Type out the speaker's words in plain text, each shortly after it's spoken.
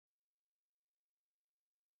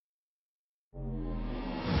A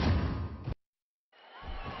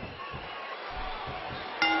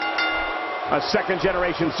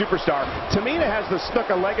second-generation superstar, Tamina has the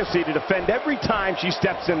Snuka legacy to defend every time she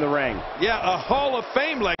steps in the ring. Yeah, a Hall of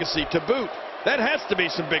Fame legacy to boot. That has to be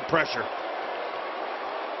some big pressure.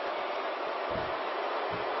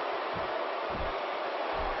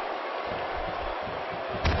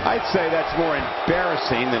 I'd say that's more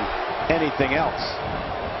embarrassing than anything else.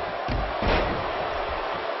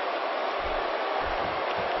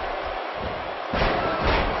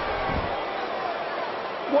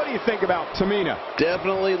 What do you think about Tamina?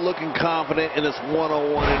 Definitely looking confident in this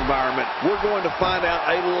one-on-one environment. We're going to find out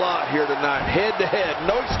a lot here tonight. Head-to-head,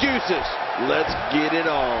 no excuses. Let's get it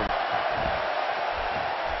on.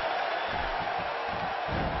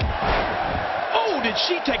 Oh, did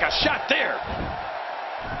she take a shot there?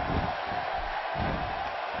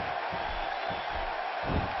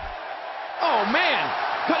 Oh, man,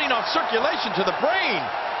 cutting off circulation to the brain.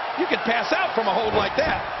 You could pass out from a hold like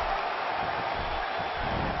that.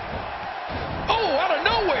 Oh, out of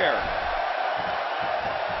nowhere.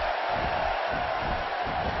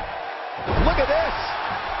 Look at this.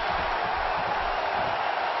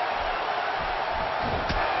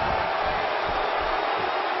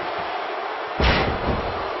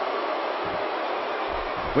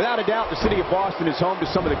 Without a doubt, the city of Boston is home to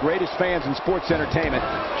some of the greatest fans in sports entertainment.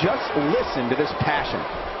 Just listen to this passion.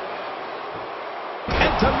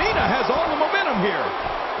 And Tamina has all the momentum here.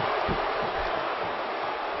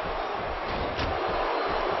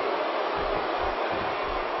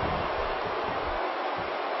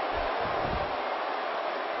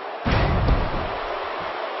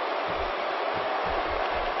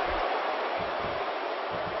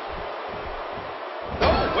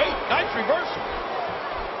 Oh, wait, nice reversal.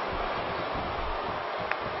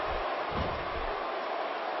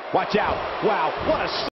 Watch out. Wow, what a